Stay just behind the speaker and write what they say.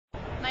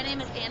My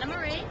name is Anna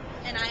Marie,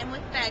 and I am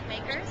with Bag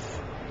Makers,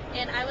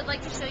 and I would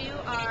like to show you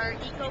our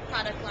eco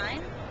product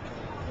line.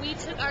 We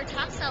took our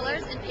top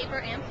sellers in paper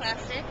and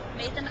plastic,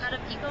 made them out of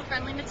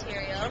eco-friendly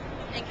material,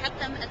 and kept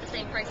them at the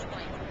same price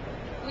point.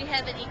 We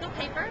have an eco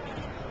paper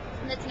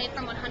that's made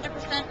from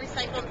 100%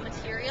 recycled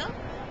material.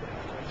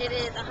 It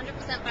is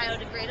 100%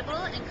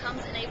 biodegradable and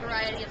comes in a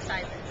variety of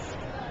sizes.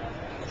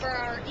 For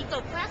our eco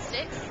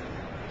plastics,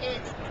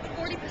 it's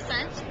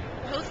 40%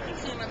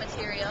 post-consumer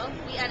material.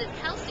 We added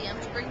calcium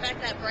to bring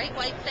back that bright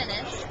white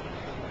finish,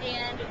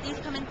 and these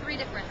come in 3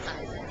 different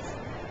sizes.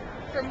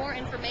 For more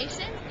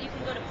information, you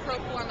can go to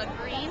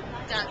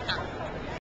ProformaGreen.com.